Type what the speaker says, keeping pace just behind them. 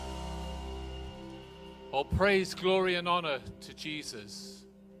All praise, glory, and honor to Jesus,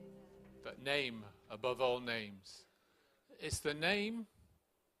 that name above all names. It's the name,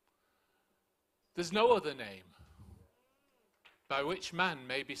 there's no other name by which man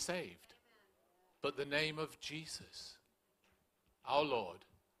may be saved, but the name of Jesus, our Lord,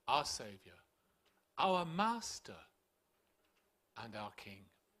 our Savior, our Master, and our King.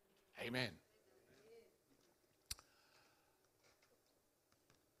 Amen.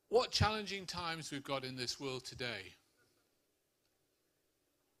 What challenging times we've got in this world today.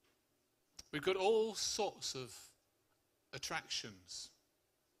 We've got all sorts of attractions.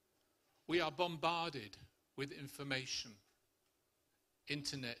 We are bombarded with information,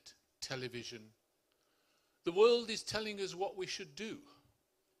 internet, television. The world is telling us what we should do.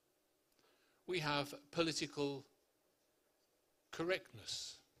 We have political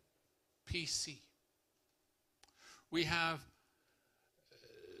correctness, PC. We have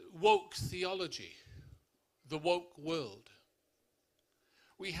woke theology, the woke world.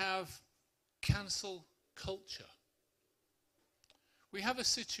 We have cancel culture. We have a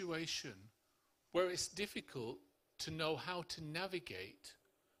situation where it's difficult to know how to navigate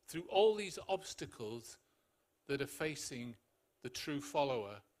through all these obstacles that are facing the true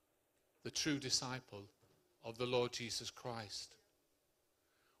follower, the true disciple of the Lord Jesus Christ.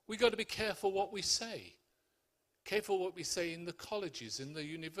 We've got to be careful what we say. Careful what we say in the colleges, in the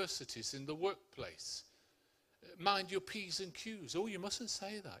universities, in the workplace. Mind your P's and Q's. Oh, you mustn't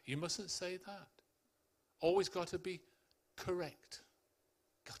say that. You mustn't say that. Always got to be correct.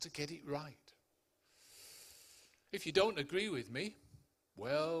 Got to get it right. If you don't agree with me,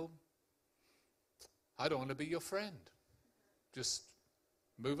 well, I don't want to be your friend. Just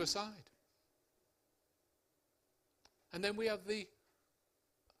move aside. And then we have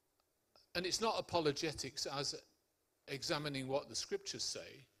and it's not apologetics as examining what the scriptures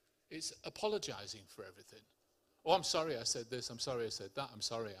say. It's apologizing for everything. Oh, I'm sorry I said this. I'm sorry I said that. I'm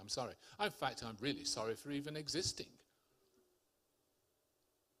sorry. In fact, I'm really sorry for even existing.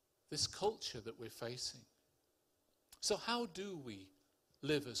 This culture that we're facing. So how do we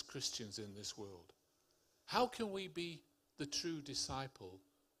live as Christians in this world? How can we be the true disciple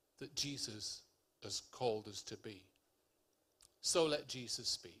that Jesus has called us to be? So let Jesus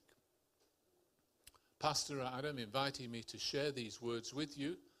speak. Pastor Adam invited me to share these words with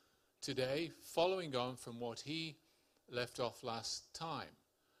you today, following on from what he left off last time.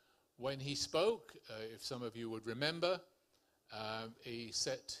 When he spoke, if some of you would remember, he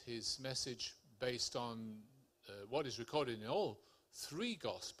set his message based on what is recorded in all three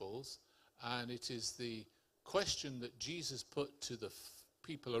Gospels, and it is the question that Jesus put to the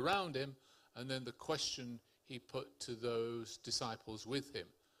people around him, and then the question he put to those disciples with him.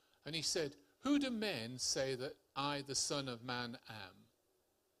 And he said, "Who do men say that I, the Son of Man, am?"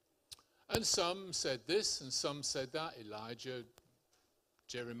 And some said this and some said that. Elijah,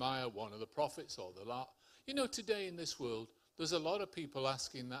 Jeremiah, one of the prophets, or the lot. You know, today in this world, there's a lot of people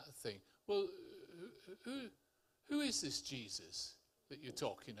asking that thing. Well, who is this Jesus that you're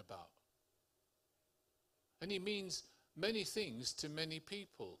talking about? And he means many things to many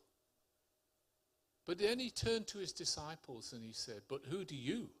people. But then he turned to his disciples and he said, "But who do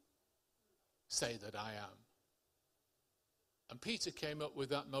you say that I am?" And Peter came up with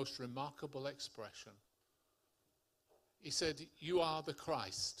that most remarkable expression. He said, "You are the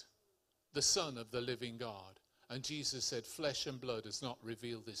Christ, the Son of the living God." And Jesus said, "Flesh and blood has not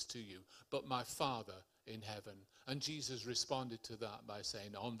revealed this to you, but my Father in heaven." And Jesus responded to that by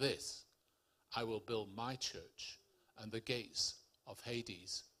saying, "On this I will build my church, and the gates of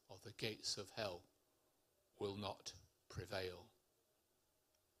Hades, or the gates of hell, will not prevail."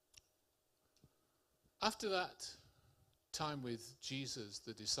 After that time with Jesus,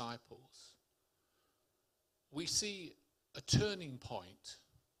 the disciples, we see a turning point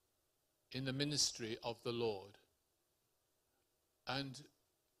in the ministry of the Lord. And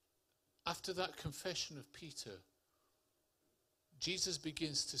after that confession of Peter, Jesus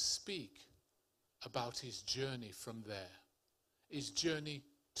begins to speak about his journey from there, his journey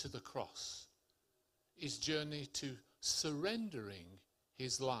to the cross, his journey to surrendering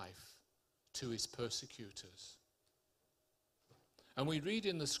his life to his persecutors. And we read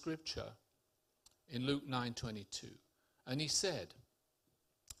in the scripture in Luke 9:22, and he said,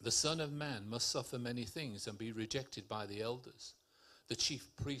 "The Son of Man must suffer many things and be rejected by the elders, the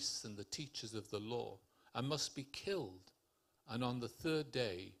chief priests and the teachers of the law, and must be killed, and on the third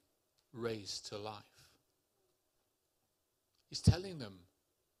day raised to life." He's telling them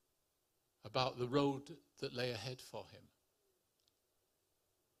about the road that lay ahead for him.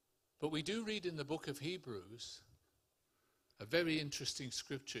 But we do read in the book of Hebrews a very interesting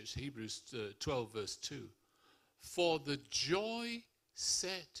scripture. It's Hebrews 12 verse 2. For the joy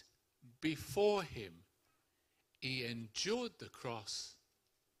set before him, he endured the cross.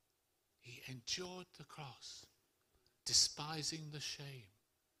 He endured the cross, despising the shame.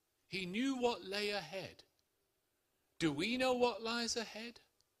 He knew what lay ahead. Do we know what lies ahead?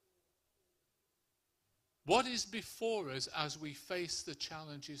 What is before us as we face the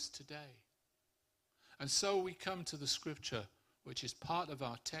challenges today? And so we come to the scripture, which is part of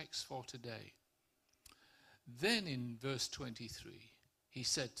our text for today. Then in verse 23, he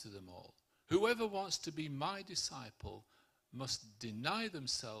said to them all, whoever wants to be my disciple must deny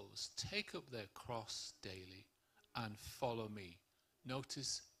themselves, take up their cross daily, and follow me.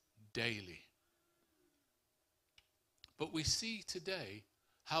 Notice, daily. But we see today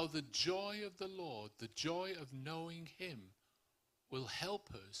how the joy of the Lord, the joy of knowing him, will help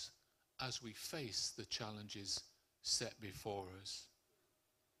us as we face the challenges set before us.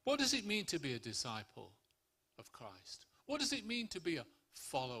 What does it mean to be a disciple of Christ? What does it mean to be a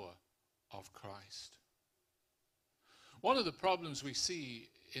follower of Christ? One of the problems we see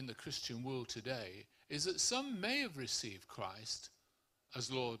in the Christian world today is that some may have received Christ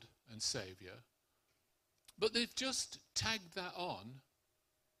as Lord and Savior, but they've just tagged that on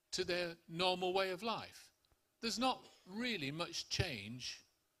to their normal way of life. There's not really much change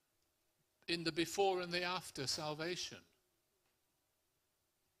in the before and the after salvation.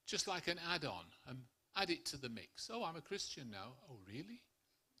 Just like an add-on, add it to the mix. Oh, I'm a Christian now. Oh, really?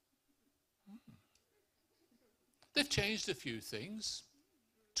 They've changed a few things,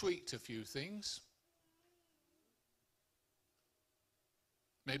 tweaked a few things,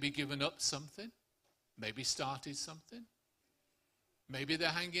 maybe given up something, maybe started something. Maybe they're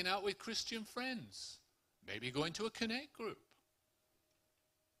hanging out with Christian friends, maybe going to a connect group,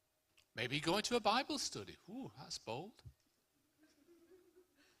 maybe going to a Bible study. Ooh, that's bold.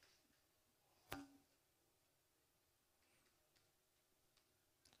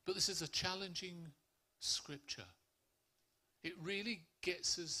 But this is a challenging scripture. It really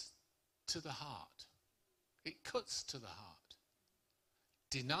gets us to the heart. It cuts to the heart.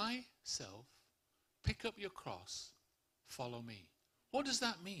 Deny self, pick up your cross, follow me. What does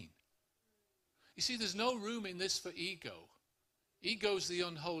that mean? You see, there's no room in this for ego. Ego's the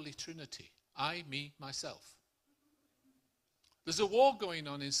unholy trinity. I, me, myself. There's a war going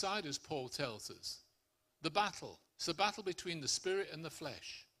on inside us, Paul tells us. The battle. It's a battle between the spirit and the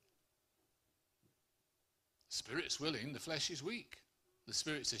flesh. Spirit's willing, the flesh is weak. The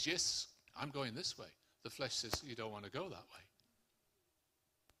spirit says, yes, I'm going this way. The flesh says, you don't want to go that way.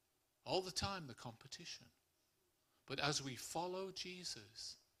 All the time, the competition. But as we follow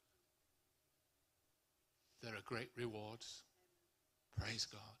Jesus, there are great rewards. Praise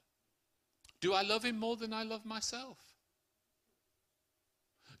God. Do I love him more than I love myself?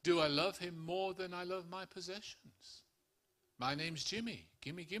 Do I love him more than I love my possessions? My name's Jimmy.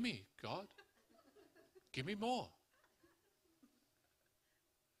 Gimme, God. Give me more.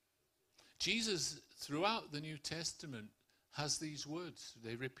 Jesus, throughout the New Testament, has these words.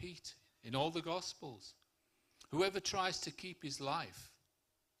 They repeat in all the Gospels. Whoever tries to keep his life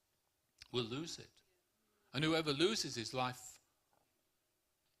will lose it. And whoever loses his life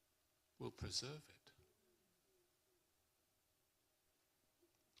will preserve it.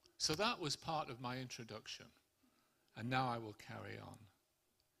 So that was part of my introduction. And now I will carry on.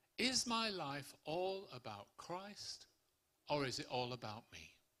 Is my life all about Christ, or is it all about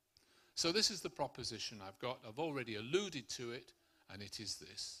me? So this is the proposition I've got. I've already alluded to it, and it is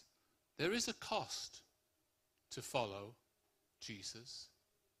this. There is a cost to follow Jesus,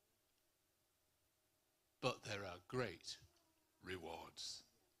 but there are great rewards.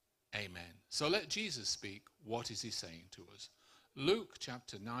 Amen. So let Jesus speak. What is he saying to us? Luke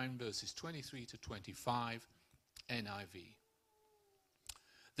chapter 9, verses 23 to 25, NIV.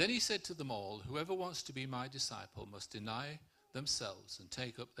 Then he said to them all, whoever wants to be my disciple must deny themselves and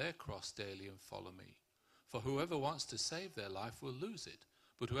take up their cross daily and follow me. For whoever wants to save their life will lose it,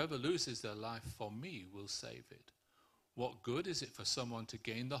 but whoever loses their life for me will save it. What good is it for someone to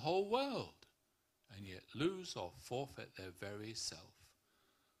gain the whole world and yet lose or forfeit their very self?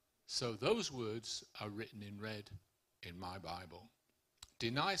 So those words are written in red in my Bible.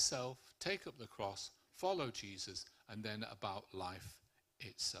 Deny self, take up the cross, follow Jesus, and then about life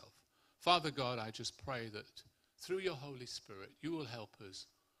itself. Father God, I just pray that through your Holy Spirit, you will help us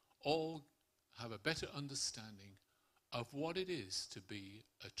all have a better understanding of what it is to be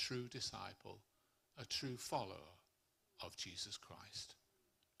a true disciple, a true follower of Jesus Christ.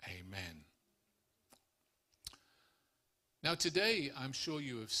 Amen. Now today, I'm sure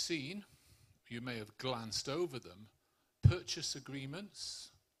you have seen, you may have glanced over them, purchase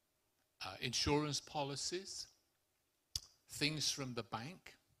agreements, insurance policies, things from the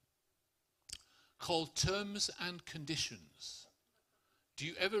bank, called terms and conditions. Do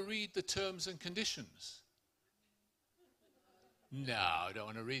you ever read the terms and conditions? No, I don't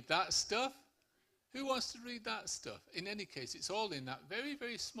want to read that stuff. Who wants to read that stuff? In any case, it's all in that very,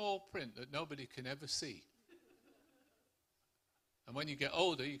 very small print that nobody can ever see. And when you get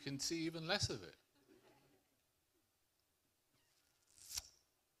older, you can see even less of it.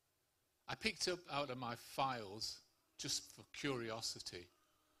 I picked up out of my files, just for curiosity,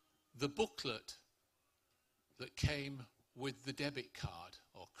 the booklet that came with the debit card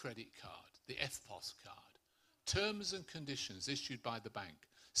or credit card, the FPOS card. Terms and conditions issued by the bank.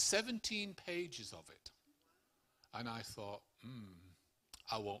 17 pages of it. And I thought,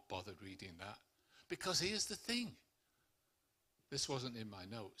 I won't bother reading that. Because here's the thing. This wasn't in my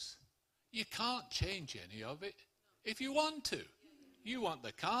notes. You can't change any of it if you want to. You want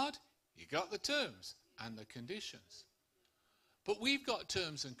the card, you got the terms and the conditions. But we've got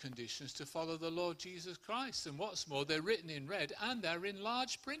terms and conditions to follow the Lord Jesus Christ. And what's more, they're written in red and they're in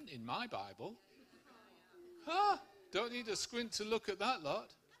large print in my Bible. Don't need a squint to look at that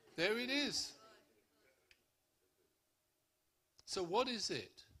lot. There it is. So what is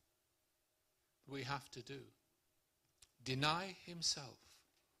it we have to do? Deny himself.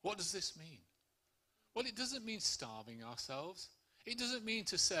 What does this mean? Well, it doesn't mean starving ourselves. It doesn't mean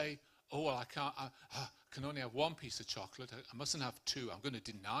to say, oh, well, I can only have one piece of chocolate. I mustn't have two. I'm going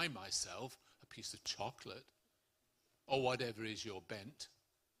to deny myself a piece of chocolate. Or whatever is your bent.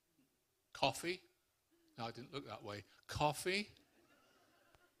 Coffee. No, I didn't look that way. Coffee.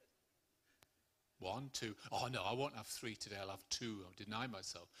 1, 2. Oh, no, I won't have 3 today. I'll have 2. I'll deny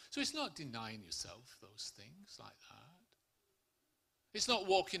myself. So it's not denying yourself those things like that. It's not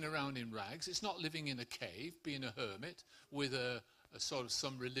walking around in rags. It's not living in a cave, being a hermit with a sort of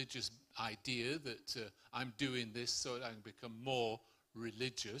some religious idea that I'm doing this so that I can become more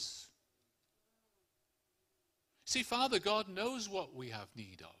religious. See, Father God knows what we have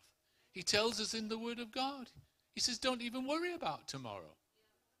need of. He tells us in the Word of God. He says, don't even worry about tomorrow.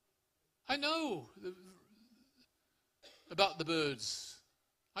 I know about the birds.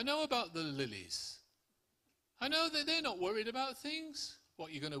 I know about the lilies. I know that they're not worried about things.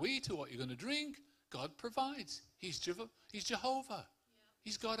 What you're going to eat or what you're going to drink, God provides. He's Jehovah. Yeah.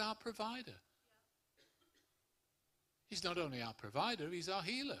 He's God our provider. Yeah. He's not only our provider, he's our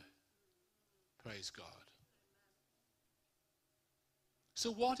healer. Praise God.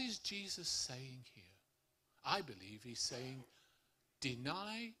 So what is Jesus saying here? I believe he's saying,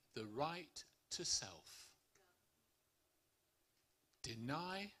 deny the right to self.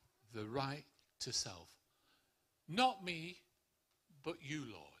 Deny the right to self. Not me, but you,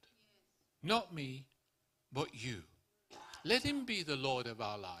 Lord. Not me, but you. Let him be the Lord of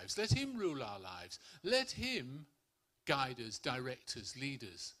our lives. Let him rule our lives. Let him guide us, direct us, lead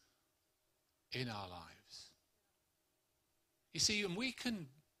us in our lives. You see, and we can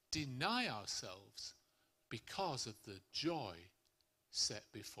deny ourselves because of the joy set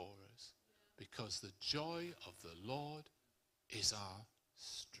before us. Because the joy of the Lord is our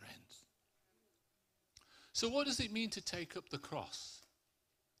strength. So what does it mean to take up the cross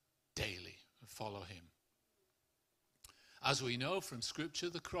daily and follow him? As we know from Scripture,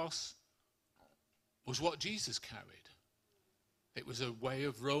 the cross was what Jesus carried. It was a way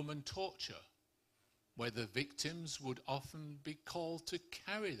of Roman torture, where the victims would often be called to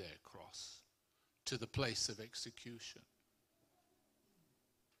carry their cross to the place of execution.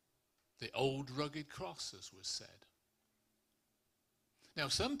 The old rugged cross, as was said. Now,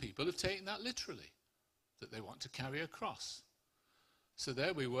 some people have taken that literally, that they want to carry a cross. So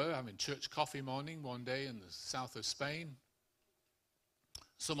there we were having church coffee morning one day in the south of Spain.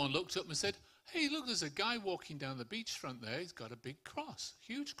 Someone looked up and said, hey, look, there's a guy walking down the beachfront there. He's got a big cross,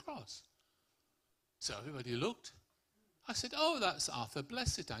 huge cross. So everybody looked. I said, oh, that's Arthur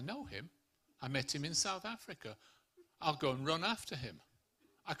Blessed. I know him. I met him in South Africa. I'll go and run after him.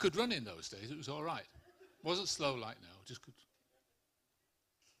 I could run in those days. It was all right. Wasn't slow like now. Just could.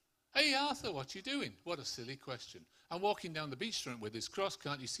 Hey, Arthur, what you doing? What a silly question. I'm walking down the beachfront with this cross.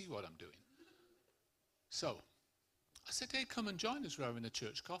 Can't you see what I'm doing? So I said, hey, come and join us. We're having a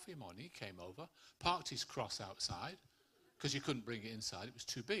church coffee morning. He came over, parked his cross outside because you couldn't bring it inside. It was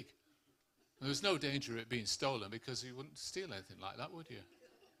too big. And there was no danger of it being stolen because you wouldn't steal anything like that, would you?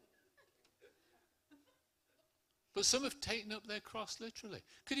 But some have taken up their cross literally.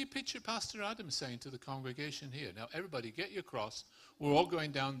 Could you picture Pastor Adam saying to the congregation here, now everybody get your cross. We're all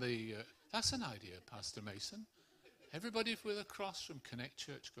going down the... that's an idea, Pastor Mason. Everybody with a cross from Connect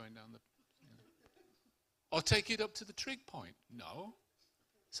Church going down the... Or take it up to the trig point? No.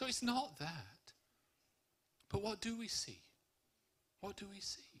 So it's not that. But what do we see? What do we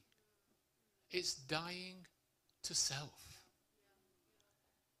see? It's dying to self.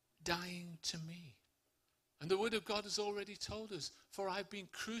 Dying to me. And the Word of God has already told us, for I've been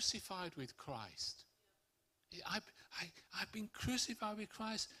crucified with Christ. I've been crucified with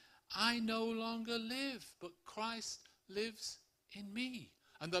Christ. I no longer live, but Christ lives in me.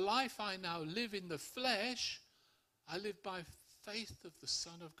 And the life I now live in the flesh, I live by faith of the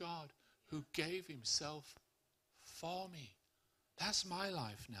Son of God who gave himself for me. That's my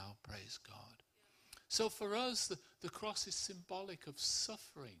life now, praise God. So for us, the cross is symbolic of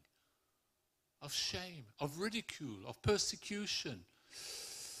suffering, of shame, of ridicule, of persecution,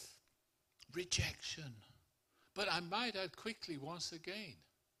 rejection. But I might add quickly once again,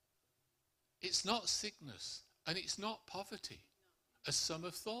 it's not sickness and it's not poverty, as some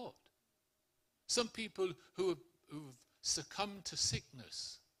have thought. Some people who've succumbed to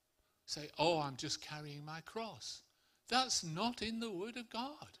sickness say, oh, I'm just carrying my cross. That's not in the Word of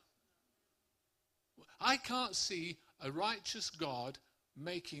God. I can't see a righteous God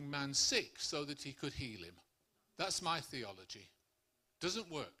making man sick so that he could heal him. That's my theology.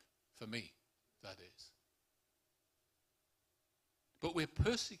 Doesn't work for me, that is. But we're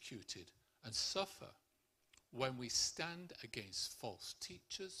persecuted and suffer when we stand against false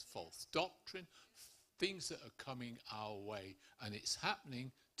teachers, false doctrine, things that are coming our way. And it's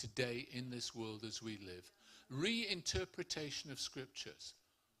happening today in this world as we live. Reinterpretation of scriptures.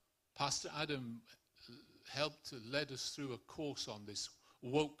 Pastor Adam led us through a course on this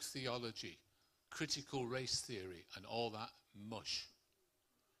woke theology, critical race theory, and all that mush.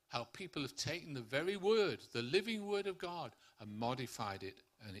 How people have taken the very word, the living word of God, and modified it,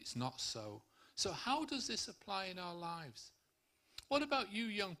 and it's not so. So how does this apply in our lives? What about you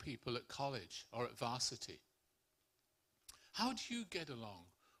young people at college or at varsity? How do you get along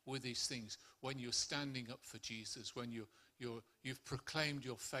with these things when you're standing up for Jesus, when you've proclaimed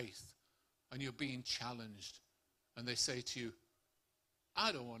your faith and you're being challenged, and they say to you,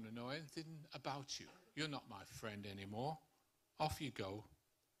 I don't want to know anything about you. You're not my friend anymore. Off you go.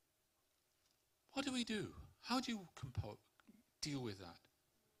 What do we do? How do you deal with that?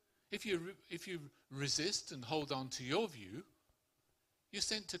 If you resist and hold on to your view, you're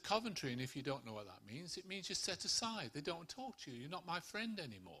sent to Coventry, and if you don't know what that means, it means you're set aside. They don't talk to you. You're not my friend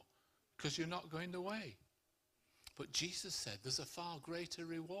anymore because you're not going the way. But Jesus said there's a far greater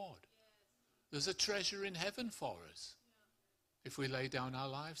reward. There's a treasure in heaven for us if we lay down our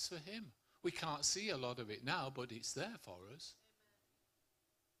lives for him. We can't see a lot of it now, but it's there for us.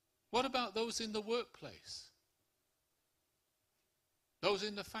 What about those in the workplace? Those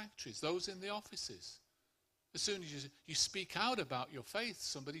in the factories, those in the offices? As soon as you speak out about your faith,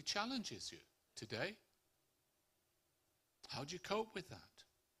 somebody challenges you today. How do you cope with that?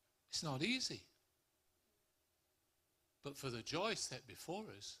 It's not easy. But for the joy set before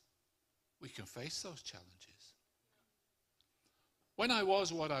us, we can face those challenges. When I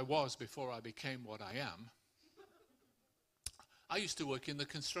was what I was before I became what I am, I used to work in the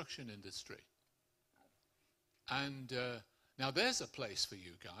construction industry. And now there's a place for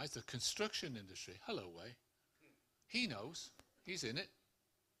you guys, the construction industry. Hello, Way. He knows. He's in it.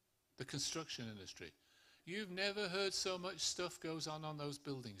 The construction industry. You've never heard so much stuff goes on those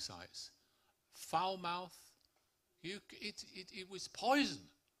building sites. Foul mouth. It was poison.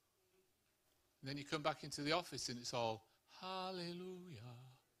 And then you come back into the office and it's all, hallelujah.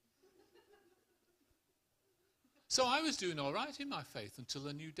 So I was doing all right in my faith until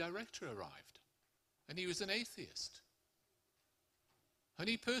a new director arrived. And he was an atheist. And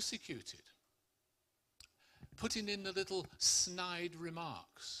he persecuted. Putting in the little snide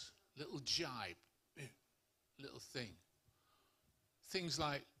remarks, little jibe, little thing. Things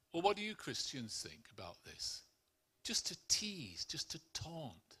like, well, what do you Christians think about this? Just to tease, just to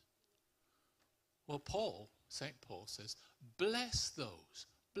taunt. Well, St. Paul says, bless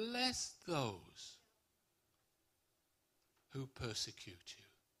those who persecute you.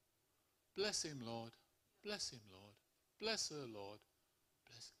 Bless him, Lord. Bless him, Lord. Bless her, Lord.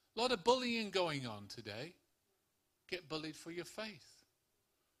 Bless. A lot of bullying going on today. Get bullied for your faith.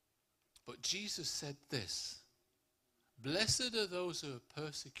 But Jesus said this, blessed are those who are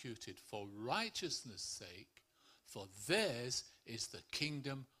persecuted for righteousness' sake, for theirs is the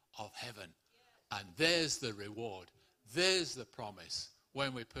kingdom of heaven. And there's the reward. There's the promise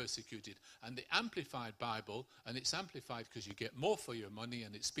when we're persecuted. And the Amplified Bible, and it's amplified because you get more for your money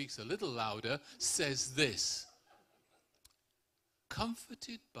and it speaks a little louder, says this.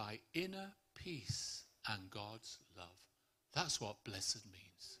 Comforted by inner peace and God's love. That's what blessed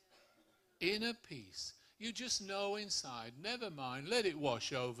means. Inner peace. You just know inside, never mind, let it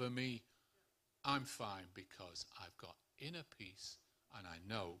wash over me. I'm fine because I've got inner peace and I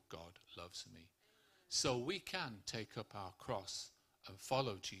know God loves me. So we can take up our cross and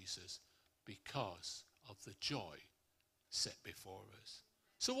follow Jesus because of the joy set before us.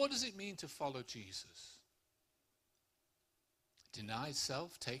 So what does it mean to follow Jesus? Denied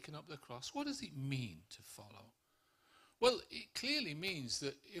self, taken up the cross. What does it mean to follow? Well, it clearly means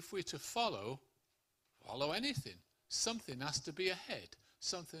that if we're to follow anything, something has to be ahead.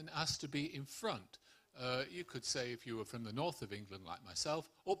 Something has to be in front. You could say, if you were from the north of England like myself,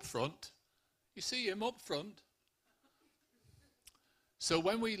 up front. You see him up front. So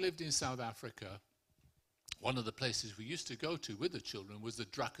when we lived in South Africa, one of the places we used to go to with the children was the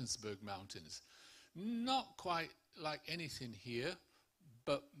Drakensberg Mountains. Not quite like anything here,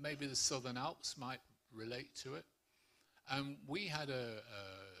 but maybe the Southern Alps might relate to it. And we had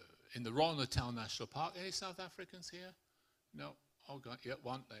in the Royal Natal National Park. Any South Africans here? No? Oh, God, yeah,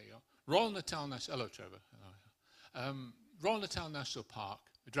 one, there you go. Royal Natal National, hello Trevor. Royal Natal National Park,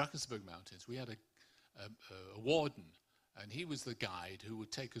 the Drakensberg Mountains, we had a warden, and he was the guide who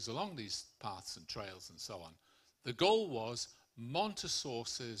would take us along these paths and trails and so on. The goal was Monte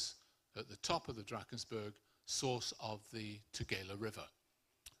sources at the top of the Drakensberg, source of the Tugela River.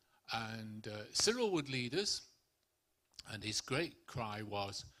 And Cyril would lead us, and his great cry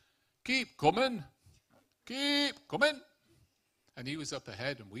was, "Keep coming, keep coming." And he was up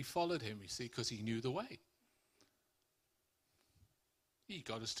ahead, and we followed him, you see, because he knew the way. He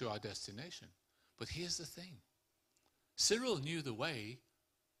got us to our destination. But here's the thing. Cyril knew the way,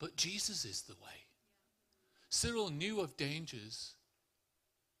 but Jesus is the way. Cyril knew of dangers,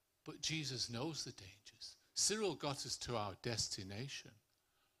 but Jesus knows the dangers. Cyril got us to our destination,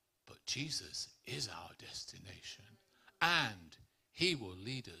 but Jesus is our destination. And he will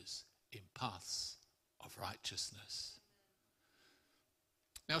lead us in paths of righteousness.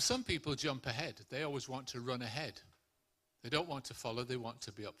 Now, some people jump ahead. They always want to run ahead. They don't want to follow. They want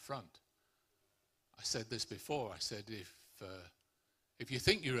to be up front. I said this before. I said, if you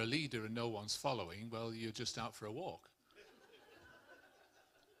think you're a leader and no one's following, well, you're just out for a walk.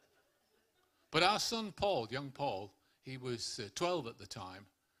 But our son Paul, young Paul, he was 12 at the time.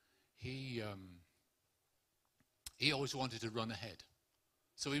 He always wanted to run ahead.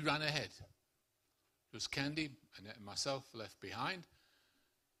 So he ran ahead. It was Candy and myself left behind.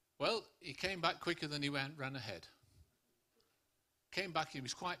 Well, he came back quicker than he ran ahead. Came back, he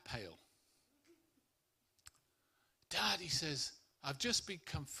was quite pale. "Dad," he says, "I've just been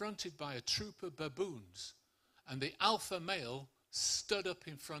confronted by a troop of baboons, and the alpha male stood up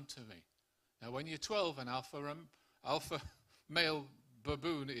in front of me." Now, when you're 12, an alpha male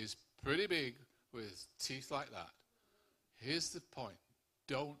baboon is pretty big with teeth like that. Here's the point.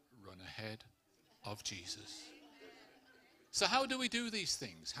 Don't run ahead of Jesus. So how do we do these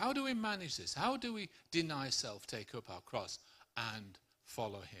things? How do we manage this? How do we deny self, take up our cross, and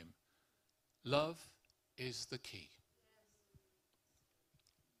follow him? Love is the key.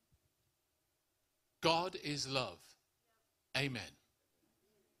 God is love. Amen.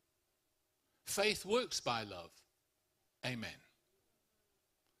 Faith works by love. Amen.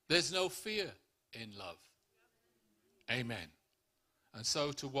 There's no fear in love. Amen. And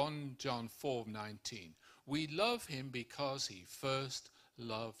so to 1 John 4:19, we love him because he first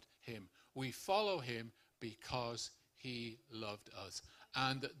loved him. We follow him because he loved us.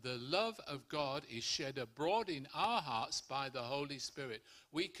 And the love of God is shed abroad in our hearts by the Holy Spirit.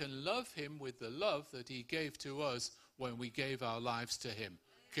 We can love him with the love that he gave to us when we gave our lives to him.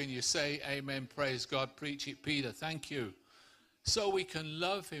 Can you say amen? Praise God. Preach it, Peter. Thank you. So we can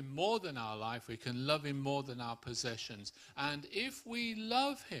love him more than our life. We can love him more than our possessions. And if we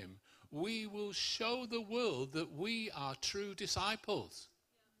love him, we will show the world that we are true disciples.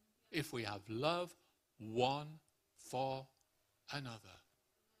 If we have love one for another.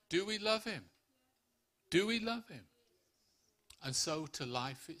 Do we love him? Do we love him? And so to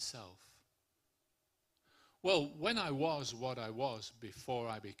life itself. Well, when I was what I was before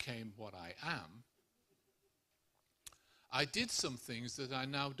I became what I am, I did some things that I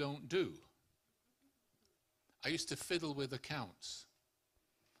now don't do. I used to fiddle with accounts.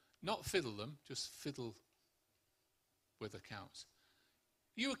 Not fiddle them, just fiddle with accounts.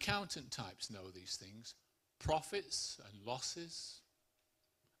 You accountant types know these things. Profits and losses,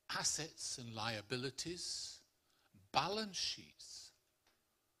 assets and liabilities, balance sheets.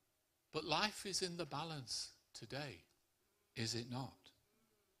 But life is in the balance today, is it not?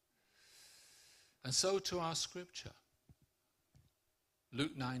 And so to our scripture.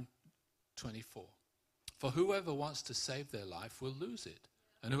 Luke 9:24. For whoever wants to save their life will lose it.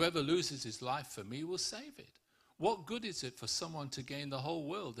 And whoever loses his life for me will save it. What good is it for someone to gain the whole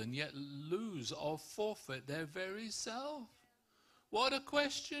world and yet lose or forfeit their very self? What a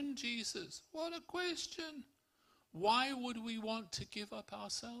question, Jesus. What a question. Why would we want to give up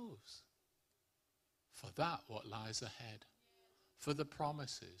ourselves? For that what lies ahead. For the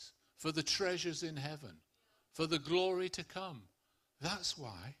promises. For the treasures in heaven. For the glory to come. That's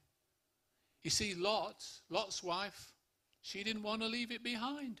why. You see, Lot's wife, she didn't want to leave it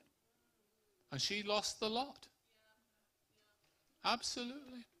behind. And she lost the lot.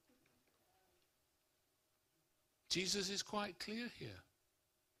 Absolutely. Jesus is quite clear here.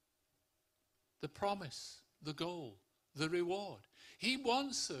 The promise, the goal, the reward. He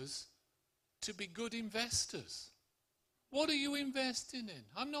wants us to be good investors. What are you investing in?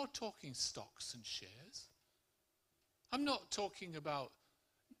 I'm not talking stocks and shares. I'm not talking about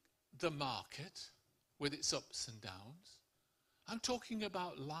the market with its ups and downs. I'm talking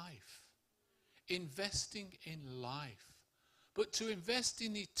about life. Investing in life. But to invest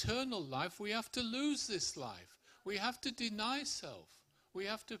in eternal life, we have to lose this life. We have to deny self. We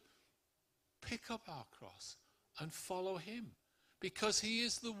have to pick up our cross and follow him. Because he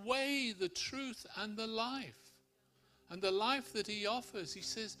is the way, the truth, and the life. And the life that he offers, he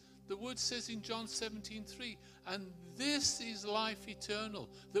says, the word says in John 17:3, and this is life eternal,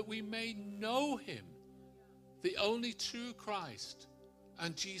 that we may know him, the only true Christ,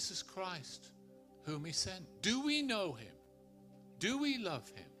 and Jesus Christ, whom he sent. Do we know him? Do we love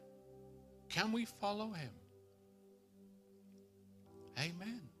him? Can we follow him?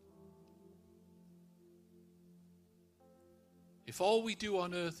 Amen. If all we do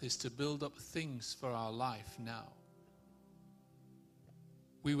on earth is to build up things for our life now,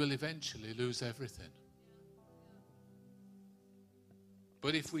 we will eventually lose everything.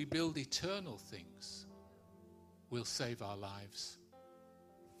 But if we build eternal things, we'll save our lives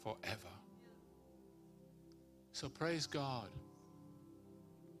forever. So praise God.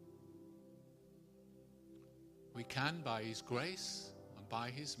 We can, by his grace and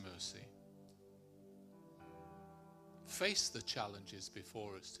by his mercy, face the challenges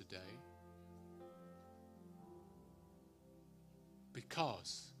before us today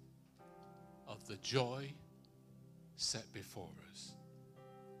because of the joy set before us.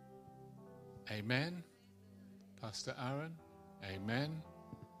 Amen. Pastor Aaron. Amen.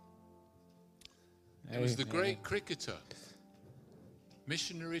 It was the great cricketer,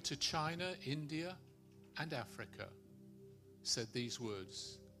 missionary to China, India, and Africa, said these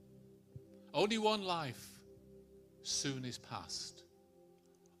words: only one life soon is past.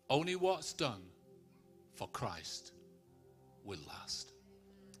 Only what's done for Christ will last.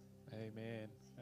 Amen.